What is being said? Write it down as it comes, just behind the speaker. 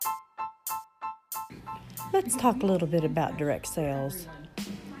Let's talk a little bit about direct sales.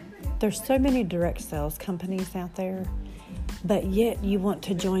 There's so many direct sales companies out there, but yet you want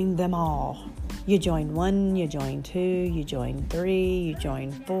to join them all. You join 1, you join 2, you join 3, you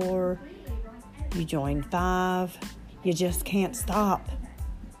join 4, you join 5. You just can't stop.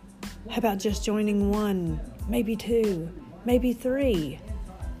 How about just joining 1, maybe 2, maybe 3?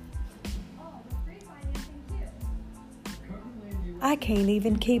 I can't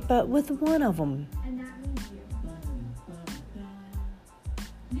even keep up with one of them.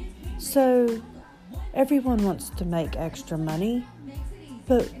 So, everyone wants to make extra money,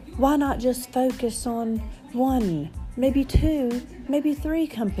 but why not just focus on 1, maybe 2, maybe 3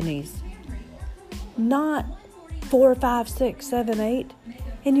 companies? Not 4, 5, 6, 7, 8,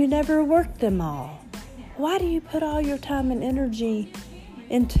 and you never work them all. Why do you put all your time and energy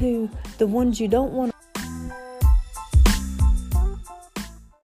into the ones you don't want